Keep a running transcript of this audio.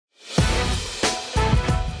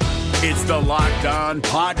It's the Locked On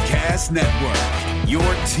Podcast Network, your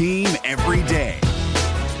team every day.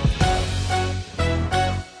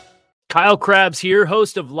 Kyle Krabs here,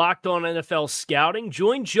 host of Locked On NFL Scouting.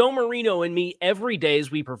 Join Joe Marino and me every day as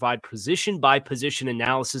we provide position-by-position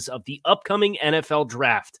analysis of the upcoming NFL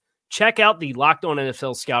Draft. Check out the Locked On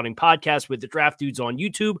NFL Scouting podcast with the Draft Dudes on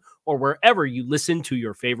YouTube or wherever you listen to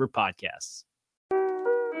your favorite podcasts.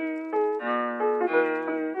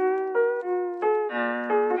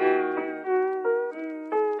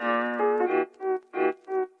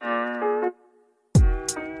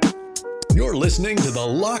 You're listening to the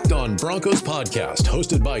Locked On Broncos podcast,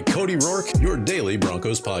 hosted by Cody Rourke, your daily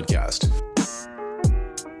Broncos podcast.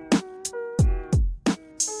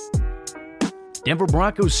 Denver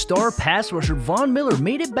Broncos star pass rusher Von Miller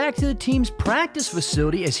made it back to the team's practice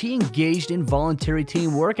facility as he engaged in voluntary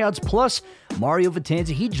team workouts. Plus, Mario Vitanzi,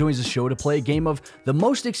 he joins the show to play a game of the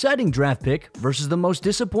most exciting draft pick versus the most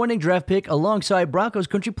disappointing draft pick alongside Broncos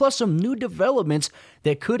country, plus some new developments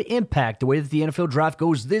that could impact the way that the NFL draft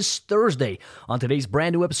goes this Thursday. On today's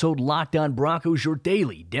brand new episode, Locked On Broncos, your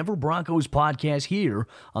daily Denver Broncos podcast here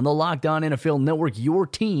on the Locked On NFL Network, your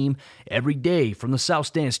team every day from the South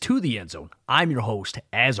Stands to the end zone. I'm your host,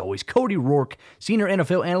 as always, Cody Rourke, senior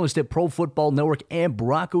NFL analyst at Pro Football Network and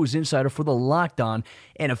Broncos insider for the Locked On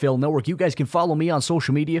NFL Network. You guys can follow me on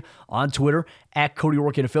social media, on Twitter, at Cody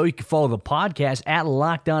Rourke NFL. You can follow the podcast at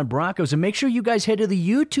Locked On Broncos. And make sure you guys head to the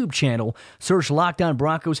YouTube channel, search Locked On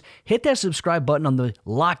Broncos, hit that subscribe button on the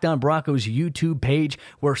Locked On Broncos YouTube page,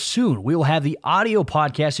 where soon we will have the audio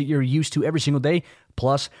podcast that you're used to every single day,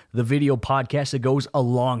 plus the video podcast that goes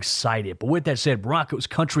alongside it. But with that said, Broncos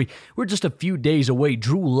country, we're just a few days away,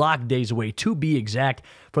 Drew Lock days away to be exact,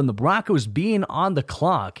 from the Broncos being on the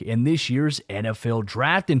clock in this year's NFL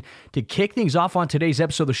Draft. And to kick things off on today's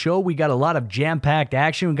episode of the show, we got a lot of jam-packed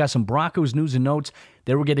action. We got some Broncos news and notes.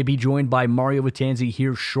 Then we're going to be joined by Mario Vitanzi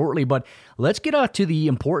here shortly. But let's get out to the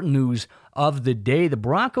important news of the day. The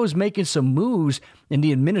Broncos making some moves in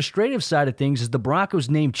the administrative side of things as the Broncos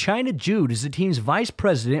named China Jude as the team's vice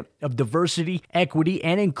president of diversity, equity,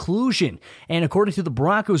 and inclusion. And according to the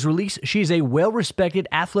Broncos release, she is a well-respected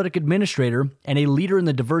athletic administrator and a leader in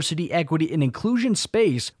the diversity, equity, and inclusion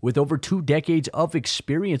space with over 2 decades of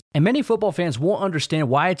experience. And many football fans won't understand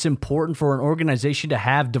why it's important for an organization to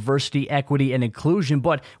have diversity, equity, and inclusion.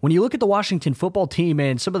 But when you look at the Washington football team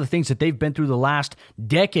and some of the things that they've been through the last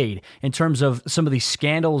decade in terms of some of these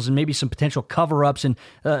scandals and maybe some potential cover-ups and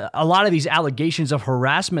a lot of these allegations of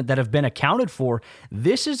harassment that have been accounted for,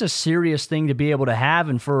 this is a serious thing to be able to have.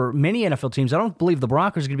 And for many NFL teams, I don't believe the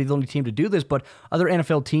Broncos are going to be the only team to do this, but other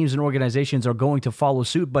NFL teams and organizations are going to follow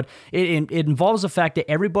suit. But it involves the fact that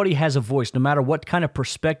everybody has a voice, no matter what kind of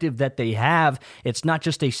perspective that they have. It's not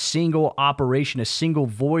just a single operation, a single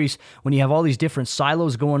voice. When you have all these different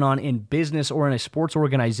silos going on in business or in a sports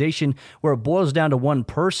organization where it boils down to one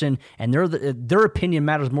person and their opinion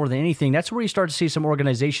matters more than anything, that's where you start to see some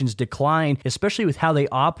organizations decline, especially with how they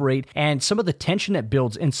operate and some of the tension that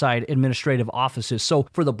builds inside administrative offices. So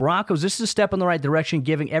for the Broncos, this is a step in the right direction,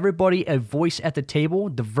 giving everybody a voice at the table,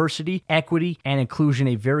 diversity, equity, and inclusion,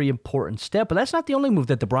 a very important step. But that's not the only move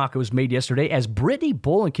that the Broncos made yesterday, as Brittany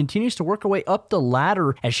Bolin continues to work her way up the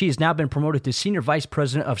ladder as she has now been promoted to Senior Vice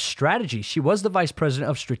President of Strategy. She was the Vice President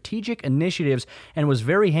of Strategic Initiatives and was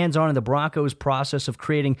very hands-on in the Broncos' process of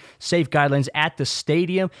creating safe guidelines at the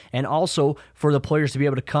stadium and also for the players to be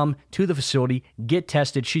able to come to the facility, get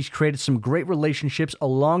tested. She's created some great relationships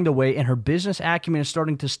along the way, and her business acumen is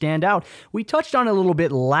starting to stand out. We touched on it a little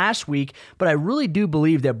bit last week, but I really do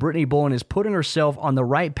believe that Brittany Bolin is putting herself on the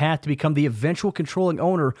right path to become the eventual controlling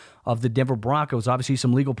owner of the Denver Broncos. Obviously,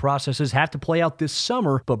 some legal processes have to play out this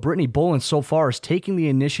summer, but Brittany Bolin so far is taking the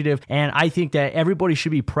initiative, and I think that everybody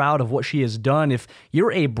should be proud of what she has done. If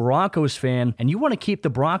you're a Broncos fan and you want to keep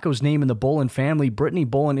the Broncos name in the Bolin family, Brittany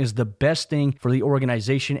Bolin is the best thing for the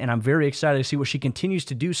organization, and I'm very excited to see what she continues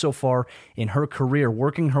to do so far in her career,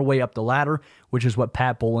 working her way up the ladder, which is what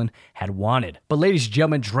Pat Bolin had wanted. But ladies and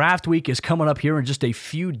gentlemen, draft week is coming up here in just a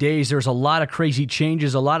few days. There's a lot of crazy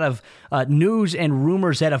changes, a lot of news and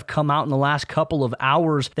rumors that have come out in the last couple of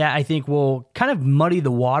hours that I think will kind of muddy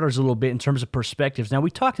the waters a little bit in terms of perspectives. Now,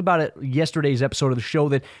 we talked about it yesterday's episode of the show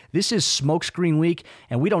that this is smokescreen week,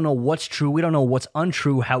 and we don't know what's true. We don't know what's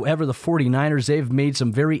untrue. However, the 49ers, they've made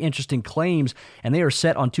some very interesting claims, and they are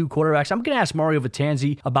set on 2 quarterbacks. I'm going to ask Mario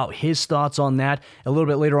Vitanzi about his thoughts on that a little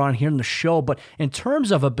bit later on here in the show, but in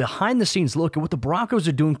terms of a behind-the-scenes look at what the Broncos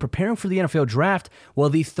are doing preparing for the NFL Draft, well,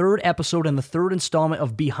 the 3rd episode and the 3rd installment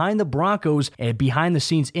of Behind the Broncos, a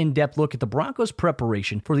behind-the-scenes in-depth look at the Broncos'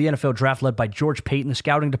 preparation for the NFL Draft led by George Payton, the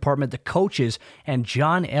scouting department, the coaches, and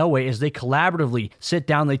John Elway as they collaboratively sit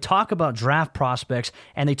down. They talk about draft prospects,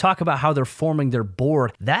 and they talk about how they're forming their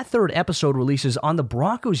board. That third episode releases on the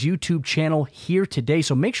Broncos YouTube channel here today,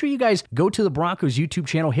 so make sure you guys go to the Broncos YouTube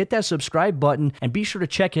channel, hit that subscribe button, and be sure to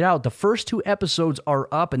check it out. The first 2 episodes are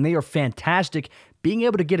up, and they are fantastic. Being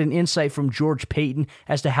able to get an insight from George Payton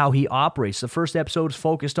as to how he operates. The first episode is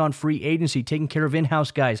focused on free agency, taking care of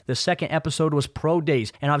in-house guys. The second episode was pro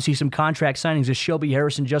days, and obviously some contract signings of Shelby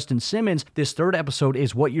Harris and Justin Simmons. This third episode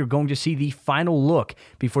is what you're going to see, the final look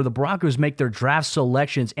before the Broncos make their draft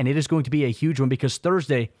selections, and it is going to be a huge one because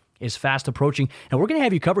Thursday is fast approaching, and we're going to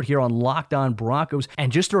have you covered here on Locked On Broncos.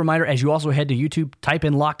 And just a reminder, as you also head to YouTube, type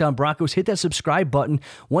in Locked On Broncos, hit that subscribe button.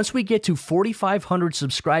 Once we get to 4,500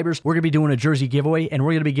 subscribers, we're going to be doing a jersey giveaway, and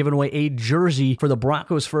we're going to be giving away a jersey for the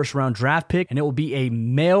Broncos' first-round draft pick, and it will be a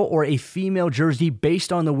male or a female jersey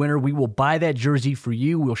based on the winner. We will buy that jersey for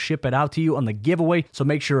you. We'll ship it out to you on the giveaway, so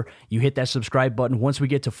make sure you hit that subscribe button. Once we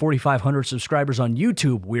get to 4,500 subscribers on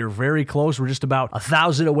YouTube, we're very close. We're just about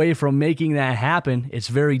 1,000 away from making that happen. It's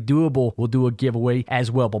very doable. We'll do a giveaway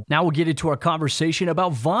as well. But now we'll get into our conversation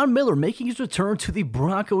about Von Miller making his return to the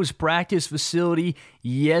Broncos practice facility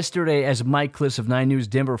yesterday. As Mike Kliss of 9 News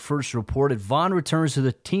Denver first reported, Von returns to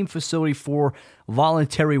the team facility for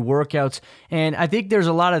voluntary workouts. And I think there's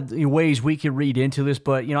a lot of ways we can read into this,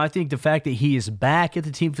 but I think the fact that he is back at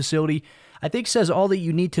the team facility, I think says all that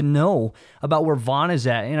you need to know about where Von is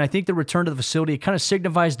at. And I think the return to the facility, it kind of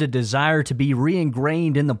signifies the desire to be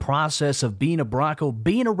re-ingrained in the process of being a Bronco,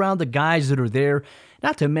 being around the guys that are there.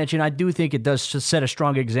 Not to mention, I do think it does set a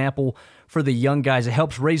strong example for the young guys. It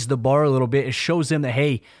helps raise the bar a little bit. It shows them that,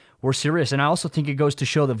 hey, we're serious. And I also think it goes to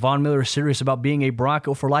show that Von Miller is serious about being a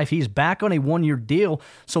Bronco for life. He's back on a 1-year deal,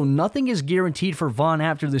 so nothing is guaranteed for Von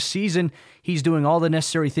after the season. He's doing all the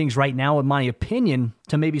necessary things right now, in my opinion,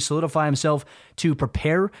 to maybe solidify himself to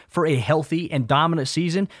prepare for a healthy and dominant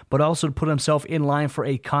season, but also to put himself in line for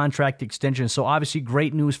a contract extension. So obviously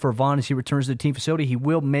great news for Von as he returns to the team facility. He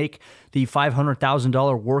will make the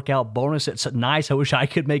 $500,000 workout bonus. It's nice. I wish I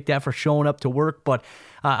could make that for showing up to work, but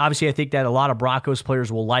obviously I think that a lot of Broncos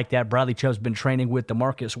players will like that. Bradley Chubb's been training with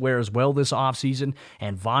DeMarcus Ware as well this offseason,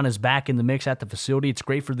 and Von is back in the mix at the facility. It's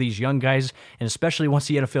great for these young guys, and especially once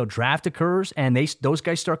the NFL draft occurs and those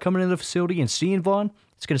guys start coming into the facility and seeing Von,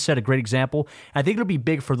 it's going to set a great example. I think it'll be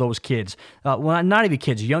big for those kids. Well, not even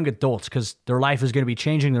kids, young adults, because their life is going to be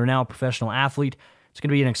changing. They're now a professional athlete. It's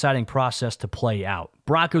going to be an exciting process to play out.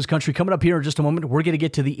 Broncos country coming up here in just a moment. We're going to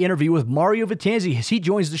get to the interview with Mario Vitanzi as he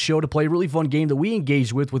joins the show to play a really fun game that we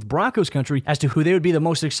engaged with Broncos country as to who they would be the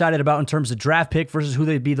most excited about in terms of draft pick versus who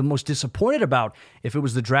they'd be the most disappointed about if it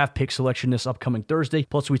was the draft pick selection this upcoming Thursday.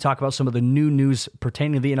 Plus, we talk about some of the new news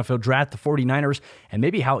pertaining to the NFL draft, the 49ers, and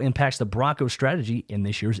maybe how it impacts the Broncos strategy in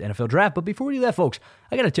this year's NFL draft. But before we do that, folks,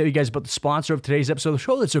 I got to tell you guys about the sponsor of today's episode of the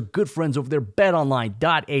show. That's our good friends over there,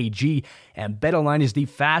 betonline.ag. And BetOnline is the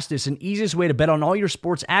fastest and easiest way to bet on all your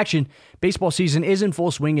sports action. Baseball season is in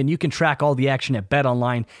full swing, and you can track all the action at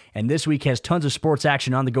BetOnline. And this week has tons of sports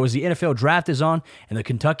action on the go as the NFL draft is on, and the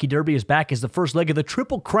Kentucky Derby is back as the first leg of the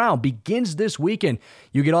Triple Crown begins this weekend.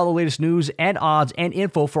 You get all the latest news and odds and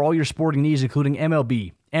info for all your sporting needs, including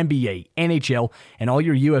MLB, NBA, NHL, and all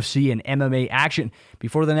your UFC and MMA action.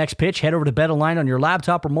 Before the next pitch, head over to BetOnline on your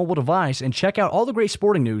laptop or mobile device and check out all the great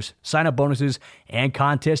sporting news, sign-up bonuses, and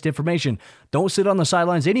contest information. Don't sit on the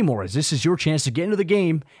sidelines anymore, as this is your chance to get into the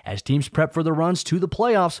game as teams prep for their runs to the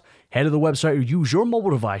playoffs. Head to the website or use your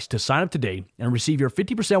mobile device to sign up today and receive your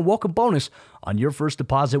 50% welcome bonus on your first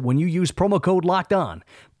deposit when you use promo code LOCKEDON.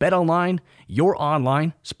 BetOnline, your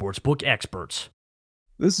online sportsbook experts.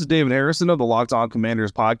 This is David Harrison of the Locked On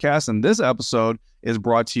Commanders podcast, and this episode is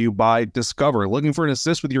brought to you by Discover. Looking for an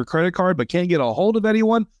assist with your credit card but can't get a hold of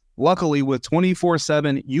anyone? Luckily, with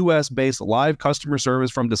 24/7 U.S.-based live customer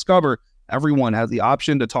service from Discover, everyone has the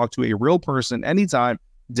option to talk to a real person anytime,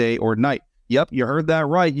 day or night. Yep, you heard that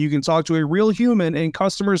right. You can talk to a real human in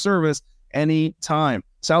customer service anytime.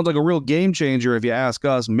 Sounds like a real game changer if you ask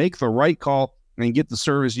us. Make the right call and get the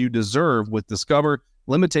service you deserve with Discover.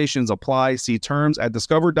 Limitations apply. See terms at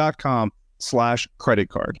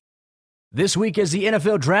discover.com/creditcard. This week, as the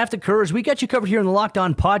NFL draft occurs, we got you covered here on the Locked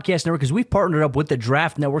On Podcast Network because we've partnered up with the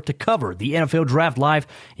Draft Network to cover the NFL Draft live.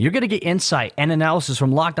 You're going to get insight and analysis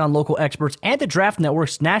from Locked On local experts and the Draft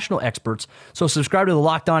Network's national experts. So subscribe to the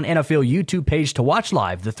Locked On NFL YouTube page to watch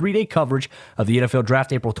live the 3-day coverage of the NFL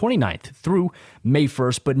Draft April 29th through May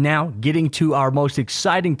 1st. But now, getting to our most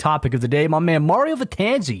exciting topic of the day, my man Mario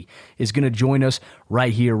Vitanzi is going to join us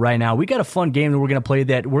right here, right now. We got a fun game that we're going to play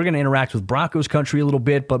that we're going to interact with Broncos country a little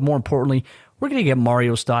bit, but more importantly, We're going to get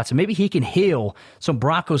Mario's thoughts, and maybe he can heal some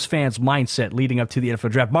Broncos fans' mindset leading up to the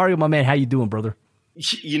NFL draft. Mario, my man, how you doing, brother?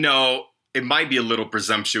 You know, it might be a little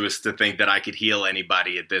presumptuous to think that I could heal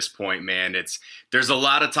anybody at this point, man. There's a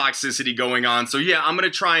lot of toxicity going on. So, yeah, I'm going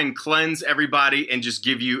to try and cleanse everybody and just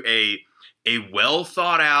give you a well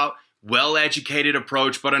thought out, well-educated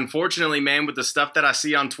approach. But unfortunately, man, with the stuff that I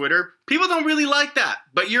see on Twitter, people don't really like that.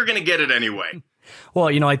 But you're going to get it anyway. Well,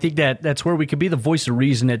 I think that's where we could be the voice of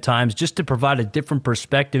reason at times, just to provide a different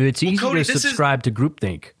perspective. It's easy Cody, to subscribe to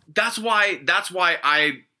groupthink. That's why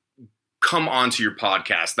I come onto your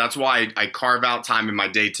podcast. That's why I carve out time in my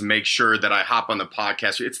day to make sure that I hop on the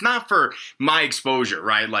podcast. It's not for my exposure,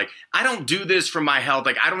 right? Like, I don't do this for my health.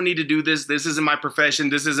 Like, I don't need to do this. This isn't my profession.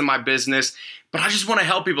 This isn't my business. But I just want to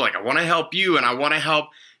help people. Like, I want to help you, and I want to help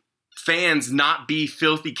fans not be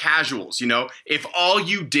filthy casuals. If all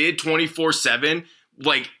you did 24/7,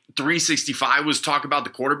 like 365 was talk about the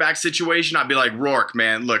quarterback situation, I'd be like, Rourke,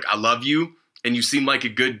 man, look, I love you and you seem like a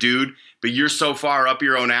good dude, but you're so far up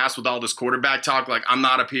your own ass with all this quarterback talk, like I'm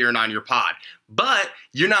not appearing on your pod. But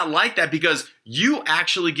you're not like that because you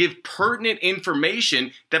actually give pertinent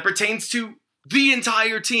information that pertains to the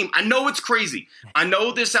entire team. I know it's crazy. I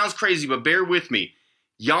know this sounds crazy, but bear with me.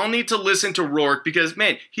 Y'all need to listen to Rourke because,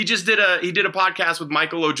 man, he did a podcast with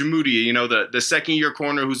Michael Ojemudia, the second-year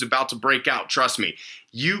corner who's about to break out. Trust me.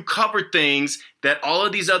 You cover things that all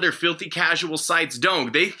of these other filthy casual sites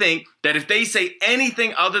don't. They think that if they say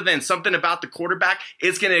anything other than something about the quarterback,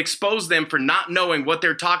 it's going to expose them for not knowing what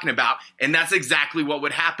they're talking about, and that's exactly what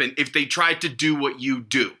would happen if they tried to do what you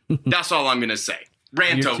do. That's all I'm going to say.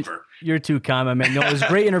 Rant over. You're too kind, my man. It was a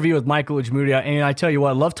great interview with Michael Ojemudia, and I tell you what,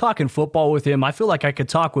 I love talking football with him. I feel like I could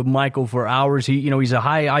talk with Michael for hours. He's a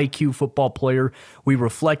high IQ football player. We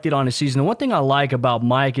reflected on his season. And one thing I like about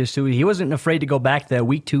Mike is, too, he wasn't afraid to go back to that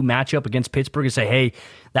Week 2 matchup against Pittsburgh and say, hey,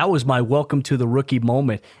 that was my welcome to the rookie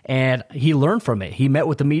moment. And he learned from it. He met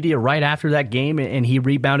with the media right after that game, and he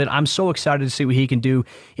rebounded. I'm so excited to see what he can do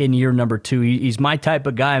in year number 2. He's my type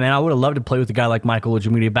of guy, man. I would have loved to play with a guy like Michael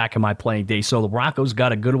Ojemudia back in my playing days. So the Broncos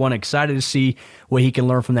got a good one. Excited to see what he can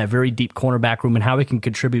learn from that very deep cornerback room and how he can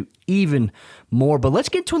contribute even more. But let's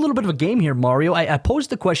get to a little bit of a game here, Mario. I posed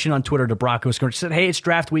the question on Twitter to Broncos. Said, hey, it's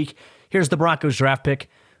draft week. Here's the Broncos draft pick.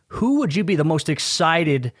 Who would you be the most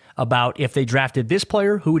excited about if they drafted this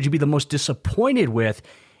player? Who would you be the most disappointed with?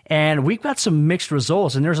 And we've got some mixed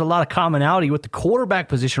results, and there's a lot of commonality with the quarterback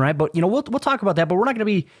position, right? But, we'll talk about that, but we're not going to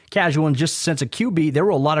be casual in just the sense of QB. There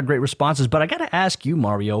were a lot of great responses, but I got to ask you,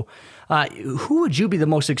 Mario, who would you be the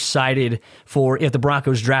most excited for if the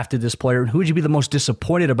Broncos drafted this player? And who would you be the most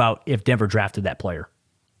disappointed about if Denver drafted that player?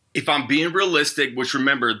 If I'm being realistic, which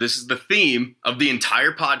remember, this is the theme of the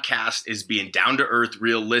entire podcast, is being down to earth,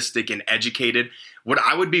 realistic, and educated. What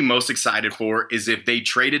I would be most excited for is if they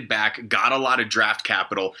traded back, got a lot of draft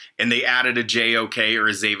capital, and they added a JOK or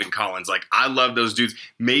a Zaven Collins. Like, I love those dudes.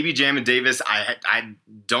 Maybe Jamin Davis, I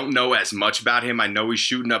don't know as much about him. I know he's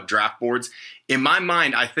shooting up draft boards. In my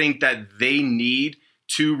mind, I think that they need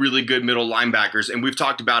 2 really good middle linebackers, and we've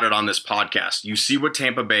talked about it on this podcast. You see what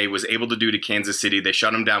Tampa Bay was able to do to Kansas City. They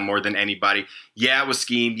shut them down more than anybody. Yeah, it was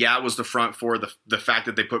scheme. Yeah, it was the front four, the fact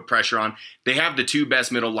that they put pressure on. They have the 2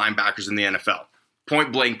 best middle linebackers in the NFL.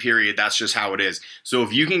 Point blank, period. That's just how it is. So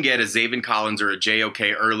if you can get a Zaven Collins or a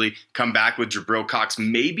JOK early, come back with Jabril Cox,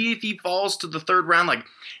 maybe if he falls to the 3rd round, like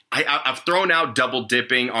I've thrown out double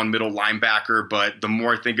dipping on middle linebacker, but the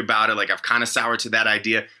more I think about it, like I've kind of soured to that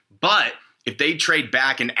idea. But if they trade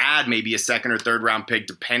back and add maybe a 2nd or 3rd round pick,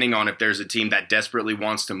 depending on if there's a team that desperately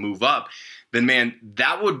wants to move up, then, man,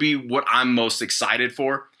 that would be what I'm most excited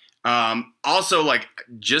for. Also, like,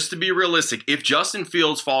 just to be realistic, if Justin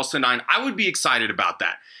Fields falls to 9, I would be excited about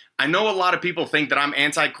that. I know a lot of people think that I'm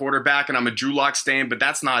anti-quarterback and I'm a Drew Lock stan, but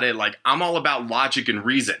that's not it. Like, I'm all about logic and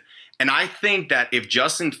reason. And I think that if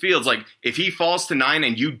Justin Fields, like, if he falls to 9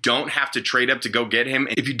 and you don't have to trade up to go get him,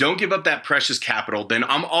 if you don't give up that precious capital, then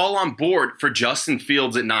I'm all on board for Justin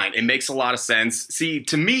Fields at 9. It makes a lot of sense. See,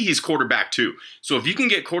 to me, he's quarterback 2. So if you can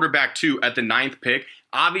get quarterback 2 at the 9th pick,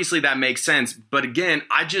 obviously that makes sense. But again,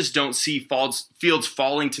 I just don't see Fields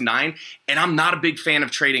falling to 9. And I'm not a big fan of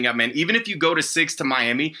trading up, man. Even if you go to 6 to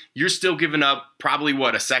Miami, you're still giving up probably, a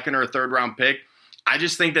 2nd or a 3rd round pick. I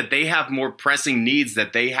just think that they have more pressing needs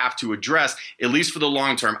that they have to address, at least for the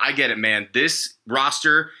long term. I get it, man. This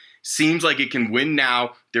roster seems like it can win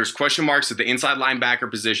now. There's question marks at the inside linebacker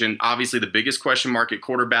position. Obviously, the biggest question mark at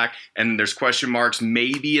quarterback, and there's question marks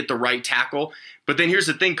maybe at the right tackle. But then here's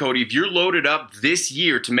the thing, Cody. If you're loaded up this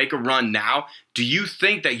year to make a run now, Do you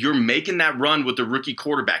think that you're making that run with the rookie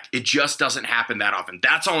quarterback? It just doesn't happen that often.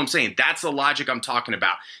 That's all I'm saying. That's the logic I'm talking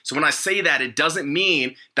about. So when I say that, it doesn't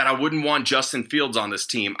mean that I wouldn't want Justin Fields on this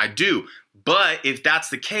team. I do. But if that's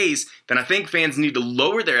the case, then I think fans need to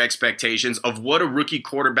lower their expectations of what a rookie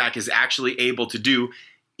quarterback is actually able to do,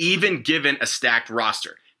 even given a stacked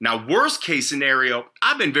roster. Now, worst case scenario,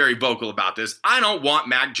 I've been very vocal about this. I don't want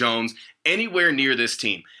Mac Jones anywhere near this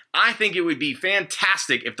team. I think it would be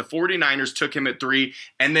fantastic if the 49ers took him at 3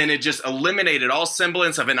 and then it just eliminated all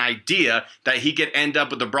semblance of an idea that he could end up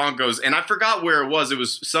with the Broncos. And I forgot where it was. It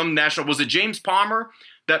was some national. Was it James Palmer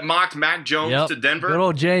that mocked Mac Jones to Denver? Good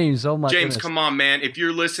old James. Oh, my James, goodness. come on, man. If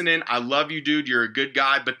you're listening, I love you, dude. You're a good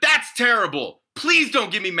guy. But that's terrible. Please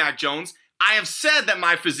don't give me Mac Jones. I have said that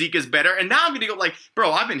my physique is better, and now I'm going to go like,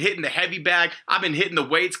 bro, I've been hitting the heavy bag. I've been hitting the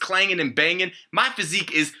weights, clanging and banging. My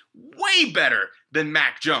physique is way better than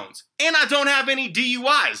Mac Jones. And I don't have any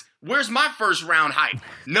DUIs. Where's my first round hype?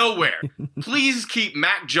 Nowhere. Please keep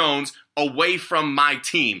Mac Jones away from my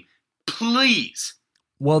team. Please.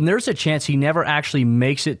 Well, and there's a chance he never actually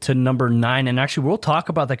makes it to number 9. And actually, we'll talk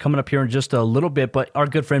about that coming up here in just a little bit. But our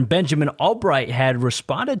good friend Benjamin Albright had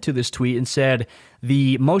responded to this tweet and said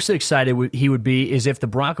the most excited he would be is if the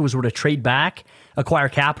Broncos were to trade back, acquire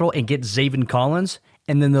capital, and get Zaven Collins.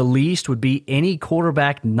 And then the least would be any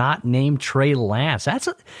quarterback not named Trey Lance. That's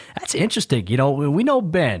interesting. You know, we know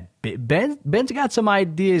Ben. Ben's got some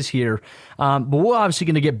ideas here. But we're obviously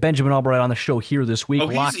going to get Benjamin Albright on the show here this week. Oh,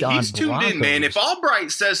 he's tuned in, man. If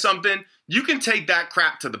Albright says something, you can take that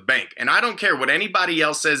crap to the bank. And I don't care what anybody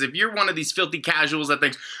else says. If you're one of these filthy casuals that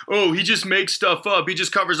thinks, oh, he just makes stuff up, he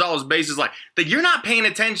just covers all his bases, like that, you're not paying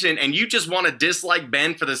attention and you just want to dislike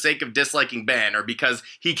Ben for the sake of disliking Ben or because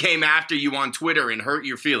he came after you on Twitter and hurt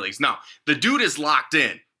your feelings. No, the dude is locked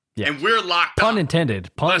in. Yeah. And we're locked up. Pun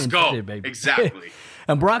intended. Let's intended, go. Baby. Exactly.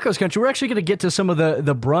 And Broncos country, we're actually going to get to some of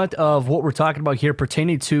the brunt of what we're talking about here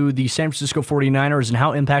pertaining to the San Francisco 49ers and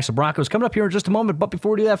how it impacts the Broncos coming up here in just a moment. But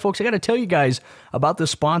before we do that, folks, I got to tell you guys about the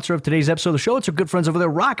sponsor of today's episode of the show. It's our good friends over there,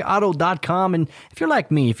 rockauto.com. And if you're like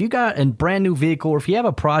me, if you got a brand new vehicle or if you have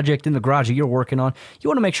a project in the garage that you're working on, you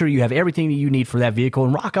want to make sure you have everything that you need for that vehicle.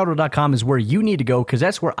 And rockauto.com is where you need to go because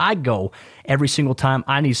that's where I go every single time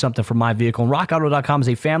I need something for my vehicle. And rockauto.com is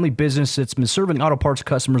a family business that's been serving auto parts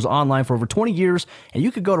customers online for over 20 years. And you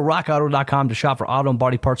could go to rockauto.com to shop for auto and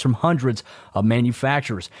body parts from hundreds of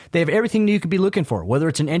manufacturers. They have everything that you could be looking for, whether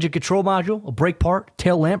it's an engine control module, a brake part,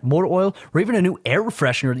 tail lamp, motor oil, or even a new air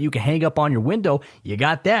freshener that you can hang up on your window. You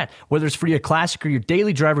got that. Whether it's for your classic or your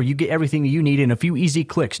daily driver, you get everything that you need in a few easy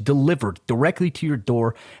clicks delivered directly to your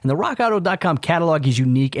door. And the rockauto.com catalog is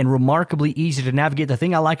unique and remarkably easy to navigate. The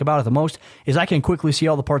thing I like about it the most is I can quickly see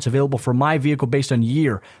all the parts available for my vehicle based on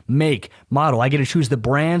year, make, model. I get to choose the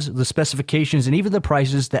brands, the specifications, and even the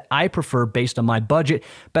prices that I prefer based on my budget.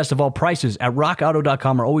 Best of all, prices at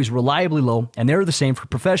rockauto.com are always reliably low, and they're the same for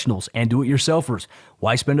professionals and do-it-yourselfers.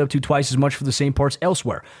 Why spend up to twice as much for the same parts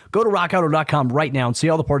elsewhere? Go to rockauto.com right now and see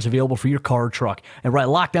all the parts available for your car or truck. And write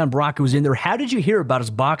Lockdown Broncos in there. How did you hear about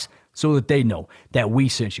us box? So that they know that we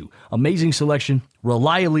sent you. Amazing selection,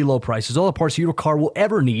 reliably low prices, all the parts your car will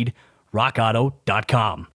ever need.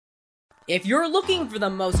 rockauto.com. If you're looking for the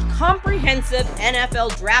most comprehensive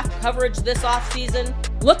NFL draft coverage this offseason,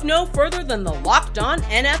 look no further than the Locked On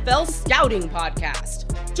NFL Scouting Podcast.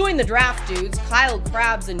 Join the draft dudes, Kyle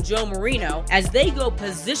Krabs and Joe Marino, as they go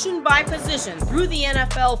position by position through the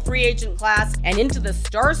NFL free agent class and into the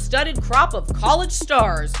star-studded crop of college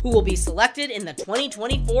stars who will be selected in the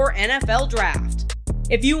 2024 NFL Draft.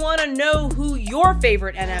 If you want to know who your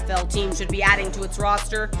favorite NFL team should be adding to its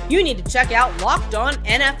roster, you need to check out Locked On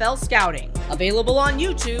NFL Scouting, available on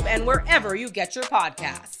YouTube and wherever you get your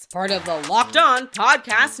podcasts. Part of the Locked On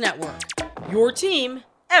Podcast Network, your team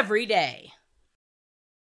every day.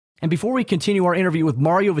 And before we continue our interview with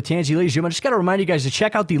Mario Vitanzi, ladies and gentlemen, I just got to remind you guys to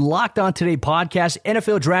check out the Locked On Today podcast.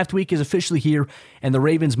 NFL Draft Week is officially here, and the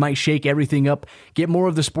Ravens might shake everything up. Get more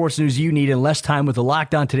of the sports news you need in less time with the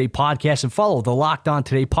Locked On Today podcast, and follow the Locked On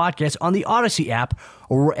Today podcast on the Odyssey app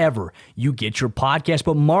or wherever you get your podcast.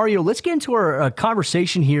 But Mario, let's get into our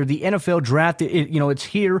conversation here. The NFL Draft, it's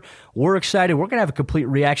here. We're excited. We're going to have a complete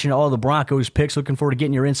reaction to all the Broncos picks. Looking forward to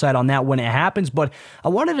getting your insight on that when it happens. But I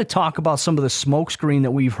wanted to talk about some of the smokescreen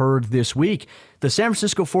that we've heard this week. The San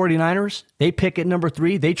Francisco 49ers, they pick at number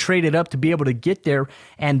 3. They traded up to be able to get there,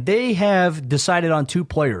 and they have decided on 2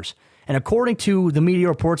 players. And according to the media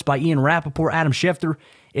reports by Ian Rappaport, Adam Schefter,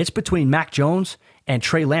 it's between Mac Jones and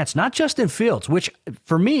Trey Lance, not Justin Fields, which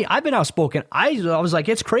for me, I've been outspoken. I was like,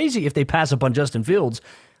 it's crazy if they pass up on Justin Fields.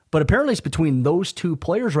 But apparently it's between those two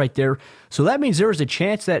players right there. So that means there is a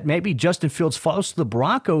chance that maybe Justin Fields falls to the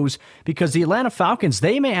Broncos because the Atlanta Falcons,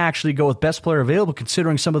 they may actually go with best player available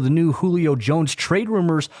considering some of the new Julio Jones trade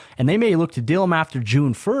rumors, and they may look to deal him after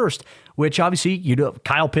June 1st, which obviously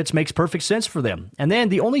Kyle Pitts makes perfect sense for them. And then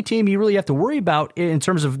the only team you really have to worry about in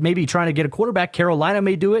terms of maybe trying to get a quarterback, Carolina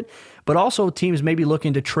may do it, but also teams may be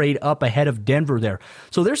looking to trade up ahead of Denver there.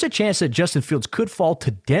 So there's a chance that Justin Fields could fall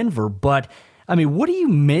to Denver, but I mean, what do you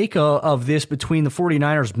make of this between the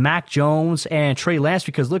 49ers, Mac Jones, and Trey Lance?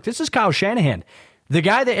 Because, look, this is Kyle Shanahan, the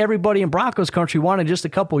guy that everybody in Broncos country wanted just a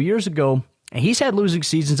couple years ago, and he's had losing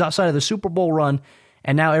seasons outside of the Super Bowl run,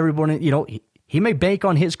 and now everyone, he may bank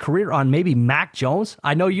on his career on maybe Mac Jones.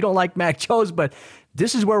 I know you don't like Mac Jones, but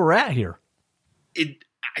this is where we're at here.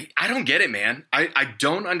 I don't get it, man. I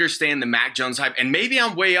don't understand the Mac Jones hype. And maybe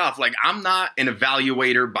I'm way off. Like, I'm not an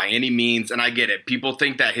evaluator by any means, and I get it. People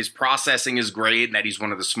think that his processing is great and that he's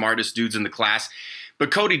one of the smartest dudes in the class.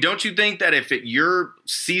 But, Cody, don't you think that if your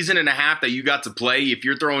season and a half that you got to play, if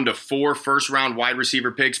you're throwing to 4 first-round wide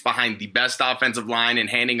receiver picks behind the best offensive line and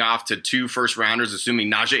handing off to 2 first-rounders, assuming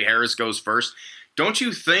Najee Harris goes first, don't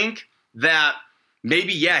you think that –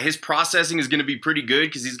 maybe, his processing is going to be pretty good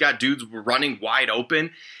because he's got dudes running wide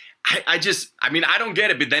open. I don't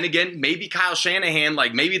get it. But then again, maybe Kyle Shanahan,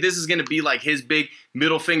 like maybe this is going to be like his big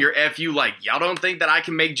middle finger F you. Like, y'all don't think that I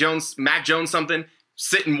can make Mac Jones something?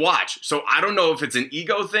 Sit and watch. So I don't know if it's an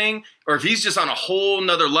ego thing or if he's just on a whole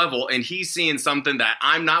nother level and he's seeing something that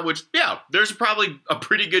I'm not, which, there's probably a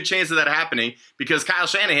pretty good chance of that happening because Kyle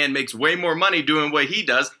Shanahan makes way more money doing what he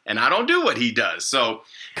does and I don't do what he does. So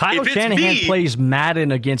Kyle Shanahan plays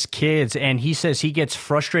Madden against kids, and he says he gets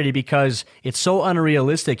frustrated because it's so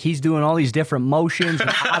unrealistic. He's doing all these different motions and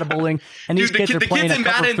audibling, and these kids are playing a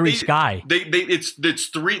cover 3 sky. It's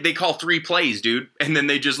 3. They call 3 plays, dude, and then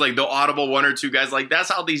they just like they'll audible 1 or 2 guys. Like this is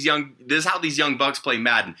how these young bucks play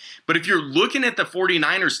Madden. But if you're looking at the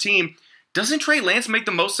 49ers team, doesn't Trey Lance make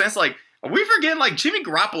the most sense? Like, are we forgetting like Jimmy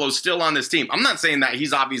Garoppolo's still on this team? I'm not saying that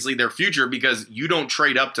he's obviously their future because you don't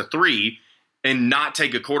trade up to 3 and not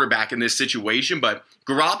take a quarterback in this situation, but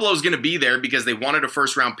Garoppolo is going to be there because they wanted a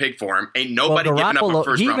first-round pick for him. Ain't nobody giving up a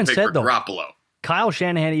first-round pick for Garoppolo. Kyle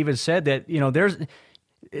Shanahan even said that,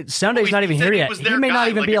 Sunday's not even here yet. He may not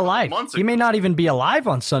even be alive. He may not even be alive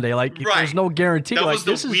on Sunday. Like, there's no guarantee. That was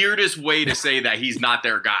the weirdest way to say that he's not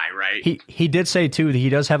their guy, right? He did say, too, that he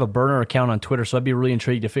does have a burner account on Twitter, so I'd be really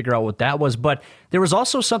intrigued to figure out what that was. But there was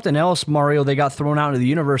also something else, Mario, they got thrown out into the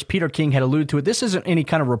universe. Peter King had alluded to it. This isn't any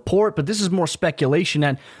kind of report, but this is more speculation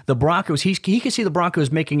that the Broncos, he can see the Broncos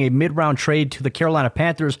making a mid-round trade to the Carolina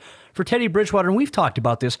Panthers for Teddy Bridgewater, and we've talked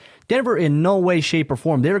about this. Denver, in no way, shape, or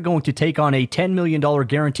form, they're going to take on a $10 million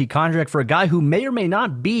guaranteed contract for a guy who may or may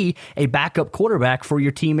not be a backup quarterback for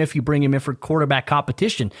your team if you bring him in for quarterback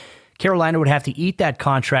competition. Carolina would have to eat that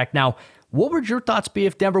contract. Now, what would your thoughts be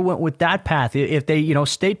if Denver went with that path? If they,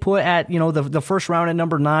 stayed put at, the first round at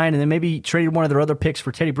number 9 and then maybe traded one of their other picks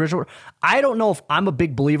for Teddy Bridgewater? I don't know if I'm a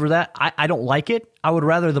big believer of that. I don't like it. I would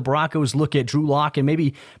rather the Broncos look at Drew Lock and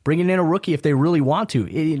maybe bringing in a rookie if they really want to.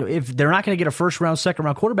 If they're not going to get a first round, second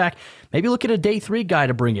round quarterback, maybe look at a day 3 guy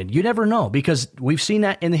to bring in. You never know because we've seen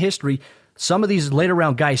that in the history. Some of these later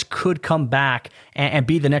round guys could come back and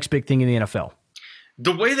be the next big thing in the NFL.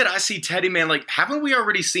 The way that I see Teddy, man, like, haven't we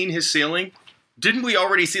already seen his ceiling? Didn't we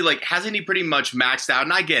already see, like, hasn't he pretty much maxed out?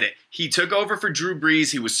 And I get it. He took over for Drew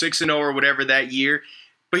Brees. He was 6-0 or whatever that year.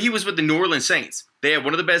 But he was with the New Orleans Saints. They had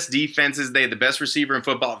one of the best defenses. They had the best receiver in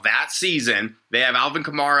football that season. They have Alvin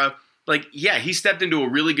Kamara. Like, he stepped into a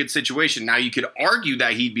really good situation. Now, you could argue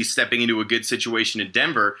that he'd be stepping into a good situation in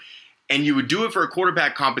Denver, and you would do it for a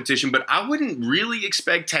quarterback competition, but I wouldn't really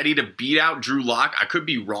expect Teddy to beat out Drew Lock. I could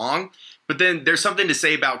be wrong. But then there's something to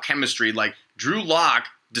say about chemistry. Like, Drew Lock,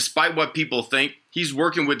 despite what people think, he's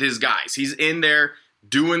working with his guys. He's in there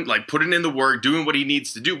doing, like, putting in the work, doing what he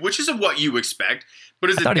needs to do, which is what you expect.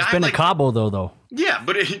 But as I thought he's been to Cabo, though. Yeah,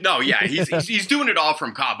 but he's doing it all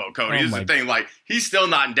from Cabo, Cody. This is the thing. Like, he's still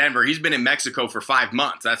not in Denver. He's been in Mexico for 5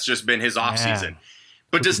 months. That's just been his offseason.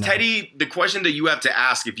 But does Teddy, the question that you have to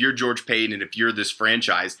ask if you're George Payton and if you're this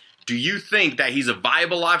franchise, do you think that he's a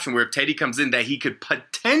viable option where if Teddy comes in that he could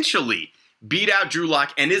potentially beat out Drew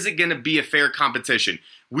Lock, and is it going to be a fair competition?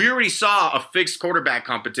 We already saw a fixed quarterback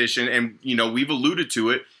competition, and, we've alluded to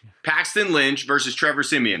it. Paxton Lynch versus Trevor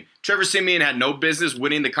Siemian. Trevor Siemian had no business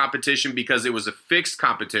winning the competition because it was a fixed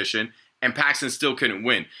competition, and Paxton still couldn't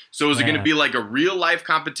win. So is it going to be like a real-life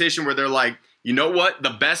competition where they're like, you know what, the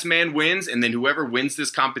best man wins, and then whoever wins this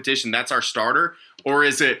competition, that's our starter? Or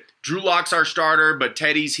is it Drew Lock's our starter, but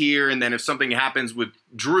Teddy's here, and then if something happens with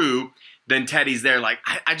Drew, then Teddy's there. Like,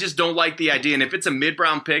 I just don't like the idea. And if it's a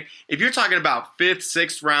mid-round pick, if you're talking about 5th,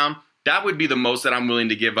 6th round, that would be the most that I'm willing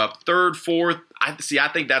to give up. 3rd, 4th, I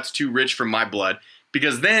think that's too rich for my blood.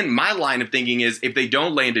 Because then my line of thinking is if they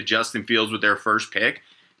don't land to Justin Fields with their first pick,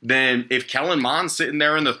 then if Kellen Mond's sitting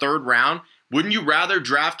there in the 3rd round, wouldn't you rather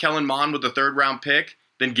draft Kellen Mond with a 3rd round pick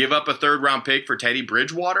than give up a 3rd round pick for Teddy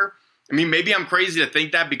Bridgewater? I mean, maybe I'm crazy to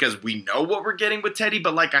think that because we know what we're getting with Teddy,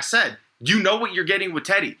 but like I said, you know what you're getting with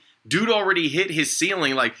Teddy. Dude already hit his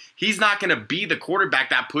ceiling. Like, he's not going to be the quarterback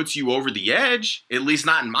that puts you over the edge, at least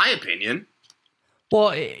not in my opinion.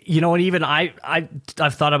 Well, you know, and even I've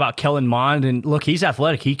thought about Kellen Mond, and look, he's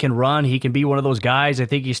athletic. He can run. He can be one of those guys. I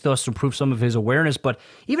think he still has to improve some of his awareness. But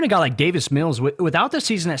even a guy like Davis Mills, without the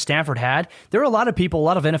season that Stanford had, there are a lot of people, a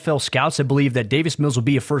lot of NFL scouts that believe that Davis Mills will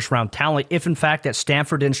be a first-round talent if, in fact, that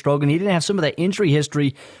Stanford didn't struggle. And he didn't have some of that injury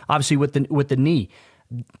history, obviously, with the knee.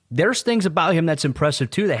 There's things about him that's impressive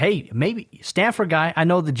too. That hey, maybe Stanford guy. I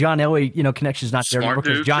know the John Elway, connection's not there anymore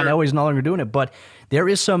because John Elway's no longer doing it. But there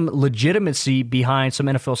is some legitimacy behind some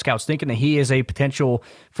NFL scouts thinking that he is a potential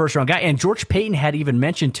first round guy. And George Payton had even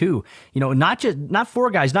mentioned too. Not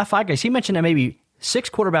 4 guys, not 5 guys. He mentioned that maybe 6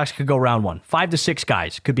 quarterbacks could go round 1. 5 to 6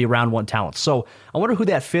 guys could be round 1 talent. So I wonder who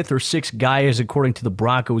that 5th or 6th guy is according to the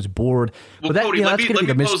Broncos board. Well, Cody, let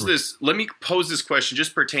me pose this question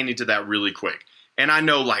just pertaining to that really quick. And I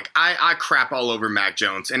know, like, I crap all over Mac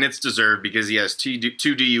Jones, and it's deserved because he has 2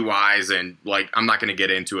 DUIs, and, like, I'm not going to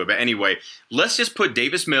get into it. But anyway, let's just put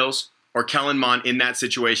Davis Mills or Kellen Mond in that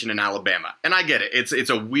situation in Alabama. And I get it. It's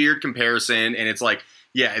a weird comparison, and it's like,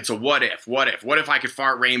 yeah, it's a what if. What if I could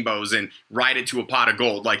fart rainbows and ride it to a pot of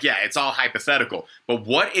gold? Like, yeah, it's all hypothetical. But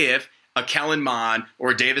what if a Kellen Mond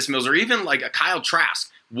or a Davis Mills or even, like, a Kyle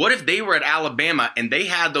Trask, what if they were at Alabama and they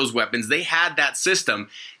had those weapons, they had that system?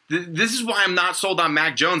 This is why I'm not sold on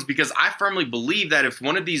Mac Jones, because I firmly believe that if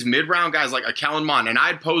one of these mid-round guys like a Kellen Mond, and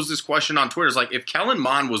I'd posed this question on Twitter, it's like if Kellen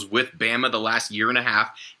Mond was with Bama the last year and a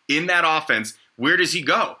half in that offense, where does he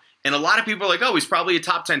go? And a lot of people are like, oh, he's probably a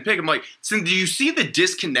top 10 pick. I'm like, so do you see the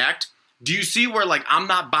disconnect? Do you see where, like, I'm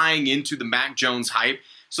not buying into the Mac Jones hype?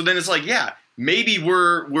 So then it's like, yeah, maybe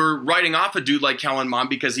we're writing off a dude like Kellen Mond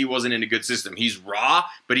because he wasn't in a good system. He's raw,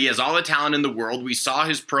 but he has all the talent in the world. We saw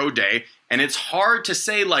his pro day. And it's hard to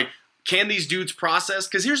say, like, can these dudes process?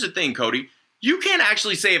 Because here's the thing, Cody. You can't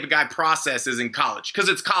actually say if a guy processes in college because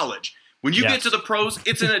it's college. When you get to the pros,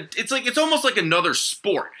 it's almost like another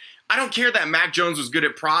sport. I don't care that Mac Jones was good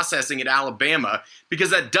at processing at Alabama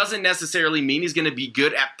because that doesn't necessarily mean he's going to be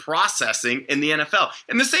good at processing in the NFL.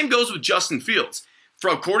 And the same goes with Justin Fields.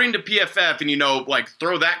 According to PFF, and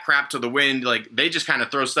throw that crap to the wind, like they just kind of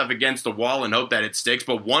throw stuff against the wall and hope that it sticks.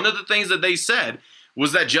 But one of the things that they said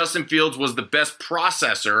was that Justin Fields was the best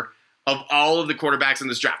processor of all of the quarterbacks in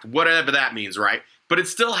this draft, whatever that means, right? But it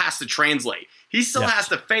still has to translate. He still has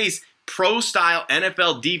to face pro-style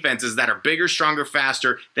NFL defenses that are bigger, stronger,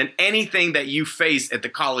 faster than anything that you face at the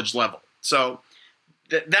college level. So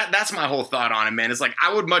that's my whole thought on it, man. It's like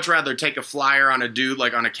I would much rather take a flyer on a dude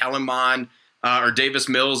like on a Kellen Mond or Davis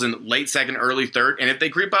Mills in late 2nd, early 3rd. And if they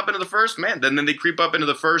creep up into the 1st, man, then they creep up into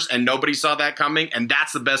the 1st and nobody saw that coming. And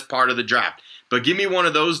that's the best part of the draft. But give me one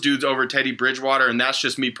of those dudes over Teddy Bridgewater, and that's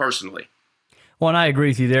just me personally. Well, and I agree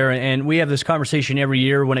with you there. And we have this conversation every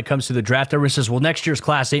year when it comes to the draft. Everyone says, well, next year's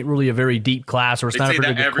class ain't really a very deep class, or it's not a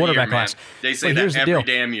very good quarterback class. They say that every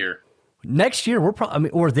damn year. Next year,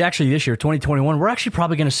 actually this year, 2021, we're actually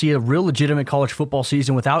probably going to see a real legitimate college football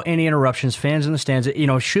season without any interruptions. Fans in the stands,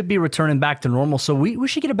 should be returning back to normal. So we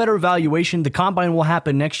should get a better evaluation. The combine will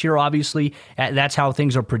happen next year, obviously. That's how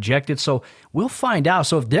things are projected. So we'll find out.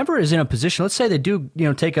 So if Denver is in a position, let's say they do,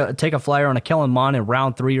 take a flyer on a Kellen Mond in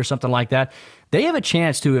round 3 or something like that. They have a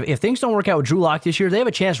chance to, if things don't work out with Drew Lock this year, they have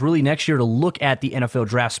a chance really next year to look at the NFL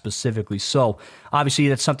draft specifically. So obviously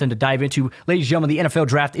that's something to dive into. Ladies and gentlemen, the NFL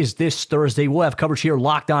draft is this Thursday. We'll have coverage here,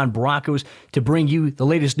 Locked On Broncos, to bring you the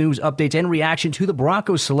latest news, updates, and reaction to the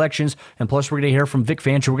Broncos selections. And plus, we're going to hear from Vic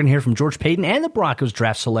Fangio. We're going to hear from George Payton and the Broncos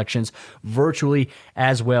draft selections virtually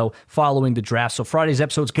as well following the draft. So Friday's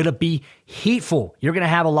episode is going to be heatful. You're going to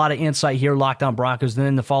have a lot of insight here, Locked On Broncos.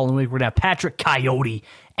 Then the following week, we're going to have Patrick Coyote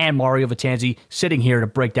and Mario Vitanzi sitting here to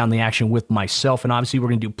break down the action with myself. And obviously, we're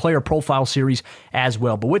going to do player profile series as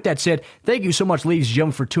well. But with that said, thank you so much, ladies and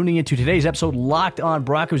gentlemen, for tuning into today's episode, Locked On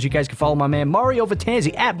Broncos. You guys can follow my man, Mario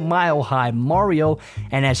Vitanzi, at Mile High Mario.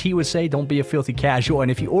 And as he would say, don't be a filthy casual. And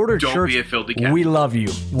if you ordered shirts, we love you.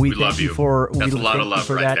 We love you. That's a lot of love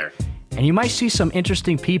right there. And you might see some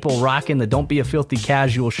interesting people rocking the Don't Be a Filthy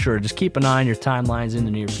Casual shirt. Just keep an eye on your timelines in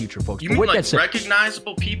the near future, folks. You mean like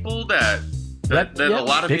recognizable people that a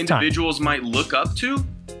lot of individuals might look up to?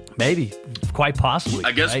 Maybe. Quite possibly.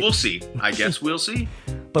 I guess we'll see.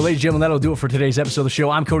 But ladies and gentlemen, that'll do it for today's episode of the show.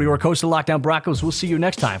 I'm Cody Rourke, host of the Lockdown Broncos. We'll see you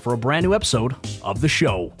next time for a brand new episode of the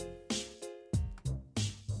show.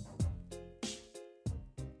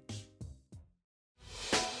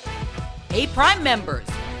 Hey, Prime members,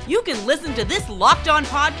 you can listen to this Locked On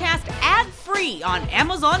podcast ad-free on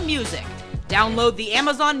Amazon Music. Download the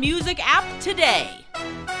Amazon Music app today.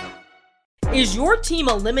 Is your team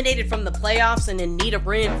eliminated from the playoffs and in need of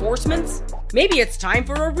reinforcements? Maybe it's time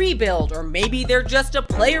for a rebuild, or maybe they're just a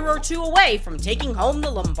player or two away from taking home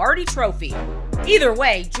the Lombardi Trophy. Either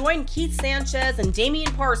way, join Keith Sanchez and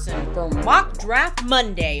Damian Parson for Mock Draft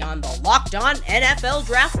Monday on the Locked On NFL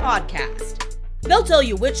Draft Podcast. They'll tell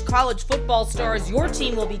you which college football stars your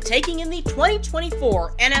team will be taking in the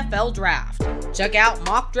 2024 NFL Draft. Check out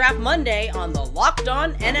Mock Draft Monday on the Locked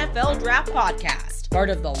On NFL Draft Podcast, part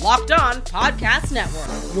of the Locked On Podcast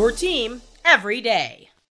Network. Your team every day.